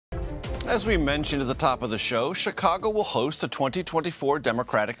As we mentioned at the top of the show, Chicago will host the 2024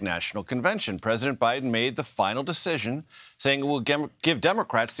 Democratic National Convention. President Biden made the final decision, saying it will give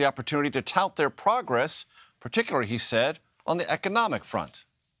Democrats the opportunity to tout their progress, particularly, he said, on the economic front.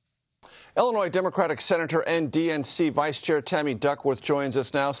 Illinois Democratic Senator and DNC Vice Chair Tammy Duckworth joins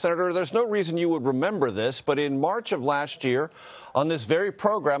us now. Senator, there's no reason you would remember this, but in March of last year, on this very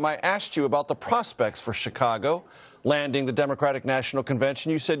program, I asked you about the prospects for Chicago landing the Democratic National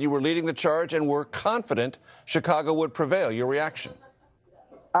Convention. You said you were leading the charge and were confident Chicago would prevail. Your reaction?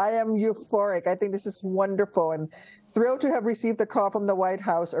 I am euphoric. I think this is wonderful and thrilled to have received the call from the White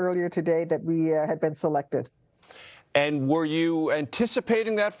House earlier today that we had been selected. And were you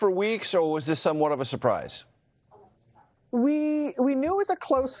anticipating that for weeks, or was this somewhat of a surprise? We knew it was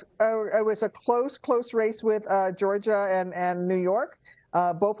a close race with Georgia and New York.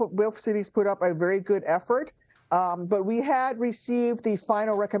 Both cities put up a very good effort. But we had received the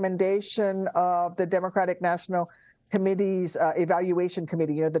final recommendation of the Democratic National Committee's evaluation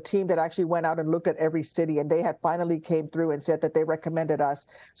committee, the team that actually went out and looked at every city, and they had finally came through and said that they recommended us.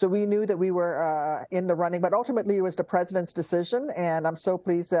 So we knew that we were in the running, but ultimately it was the president's decision, and I'm so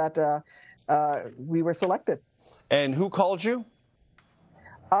pleased that we were selected. And who called you?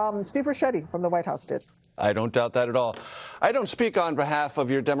 Steve Ricchetti from the White House did. I don't doubt that at all. I don't speak on behalf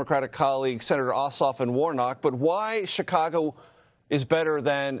of your Democratic colleagues, Senator Ossoff and Warnock, but why Chicago is better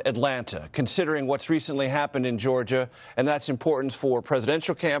than Atlanta, considering what's recently happened in Georgia, and that's important for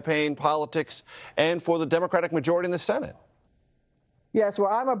presidential campaign politics and for the Democratic majority in the Senate? Yes, well,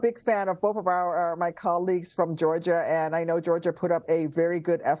 I'm a big fan of both of my colleagues from Georgia, and I know Georgia put up a very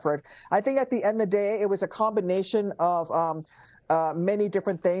good effort. I think at the end of the day, it was a combination of many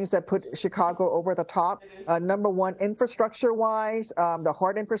different things that put Chicago over the top. Number one, infrastructure-wise, the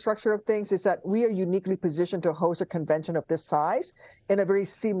hard infrastructure of things is that we are uniquely positioned to host a convention of this size in a very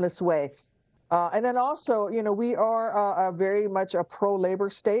seamless way. And then also, we are very much a pro-labor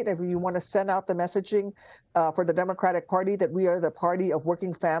state. If you want to send out the messaging for the Democratic Party that we are the party of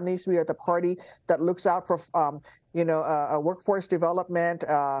working families, we are the party that looks out for workforce development,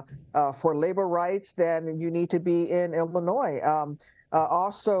 for labor rights, then you need to be in Illinois.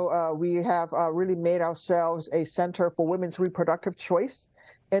 Also, we have really made ourselves a center for women's reproductive choice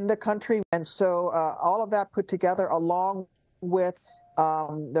in the country. And so all of that put together, along with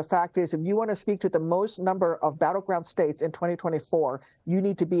the fact is, if you want to speak to the most number of battleground states in 2024, you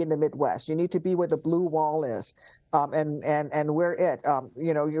need to be in the Midwest. You need to be where the blue wall is. And we're it.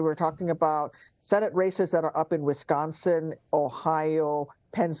 You were talking about Senate races that are up in Wisconsin, Ohio,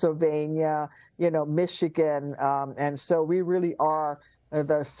 Pennsylvania, Michigan. And so we really are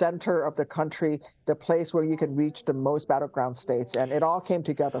the center of the country, the place where you can reach the most battleground states. And it all came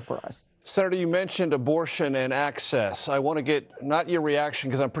together for us. Senator, you mentioned abortion and access. I want to get not your reaction,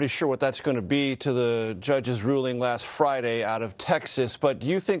 because I'm pretty sure what that's going to be, to the judge's ruling last Friday out of Texas. But do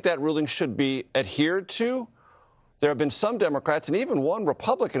you think that ruling should be adhered to? There have been some Democrats and even one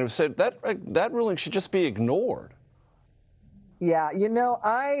Republican who said that ruling should just be ignored. Yeah,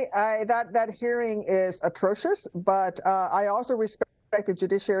 that hearing is atrocious, but I also respect the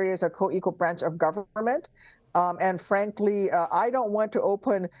judiciary as a co-equal branch of government. And frankly, I don't want to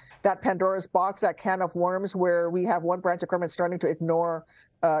open that Pandora's box, that can of worms, where we have one branch of government starting to ignore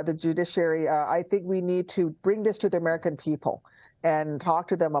the judiciary. I think we need to bring this to the American people and talk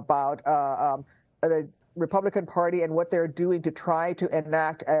to them about the Republican Party and what they're doing to try to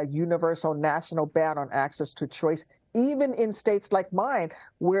enact a universal national ban on access to choice, even in states like mine,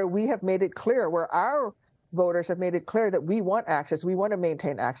 where we have made it clear, where our voters have made it clear that we want access. We want to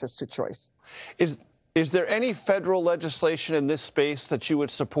maintain access to choice. Is there any federal legislation in this space that you would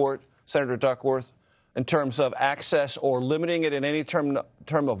support, Senator Duckworth, in terms of access or limiting it in any term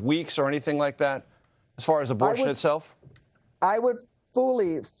of weeks or anything like that, as far as abortion itself? I would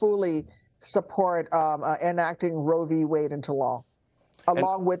fully support enacting Roe v. Wade into law,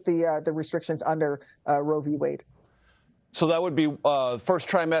 along with the restrictions under Roe v. Wade. So that would be first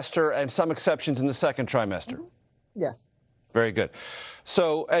trimester and some exceptions in the second trimester? Mm-hmm. Yes. Very good.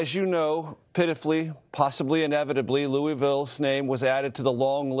 So, as you know, pitifully, possibly inevitably, Louisville's name was added to the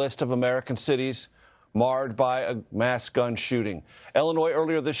long list of American cities marred by a mass gun shooting. Illinois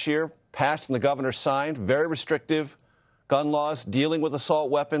earlier this year passed and the governor signed very restrictive gun laws dealing with assault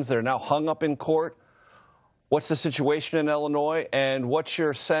weapons. They're now hung up in court. What's the situation in Illinois, and what's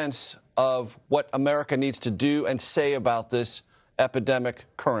your sense of what America needs to do and say about this epidemic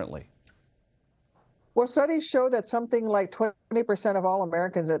currently? Well, studies show that something like 20% of all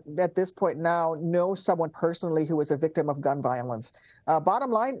Americans at this point now know someone personally who was a victim of gun violence.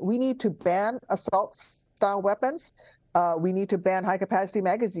 Bottom line, we need to ban assault-style weapons. We need to ban high-capacity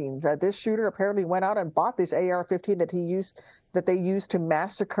magazines. This shooter apparently went out and bought this AR-15 that they used to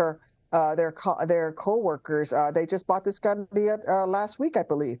massacre their co-workers. They just bought this gun last week, I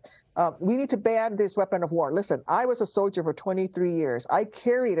believe. We need to ban this weapon of war. Listen, I was a soldier for 23 years. I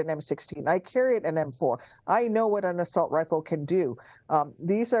carried an M16. I carried an M4. I know what an assault rifle can do.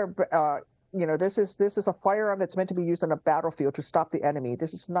 These are this is a firearm that's meant to be used on a battlefield to stop the enemy.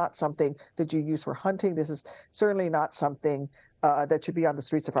 This is not something that you use for hunting. This is certainly not something that should be on the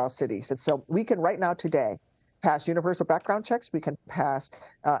streets of our cities. And so we can right now today pass universal background checks. We can pass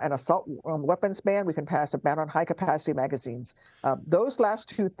an assault weapons ban. We can pass a ban on high-capacity magazines. Those last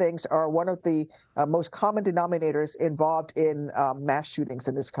two things are one of the most common denominators involved in mass shootings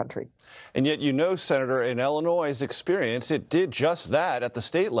in this country. And yet, Senator, in Illinois' experience, it did just that at the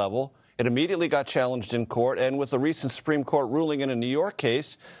state level. It immediately got challenged in court, and with the recent Supreme Court ruling in a New York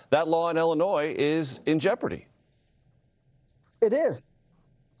case, that law in Illinois is in jeopardy. It is.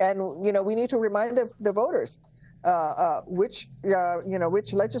 And, we need to remind the voters which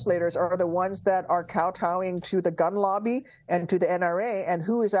legislators are the ones that are kowtowing to the gun lobby and to the NRA, and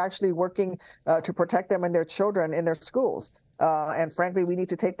who is actually working to protect them and their children in their schools. And frankly, we need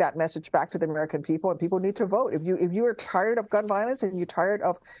to take that message back to the American people, and people need to vote. If you are tired of gun violence and you're tired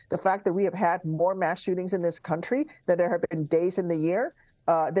of the fact that we have had more mass shootings in this country than there have been days in the year,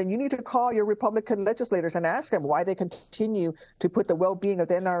 then you need to call your Republican legislators and ask them why they continue to put the well-being of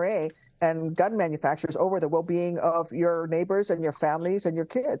the NRA and gun manufacturers over the well-being of your neighbors and your families and your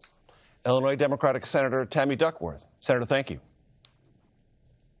kids. Illinois Democratic Senator Tammy Duckworth. Senator, thank you.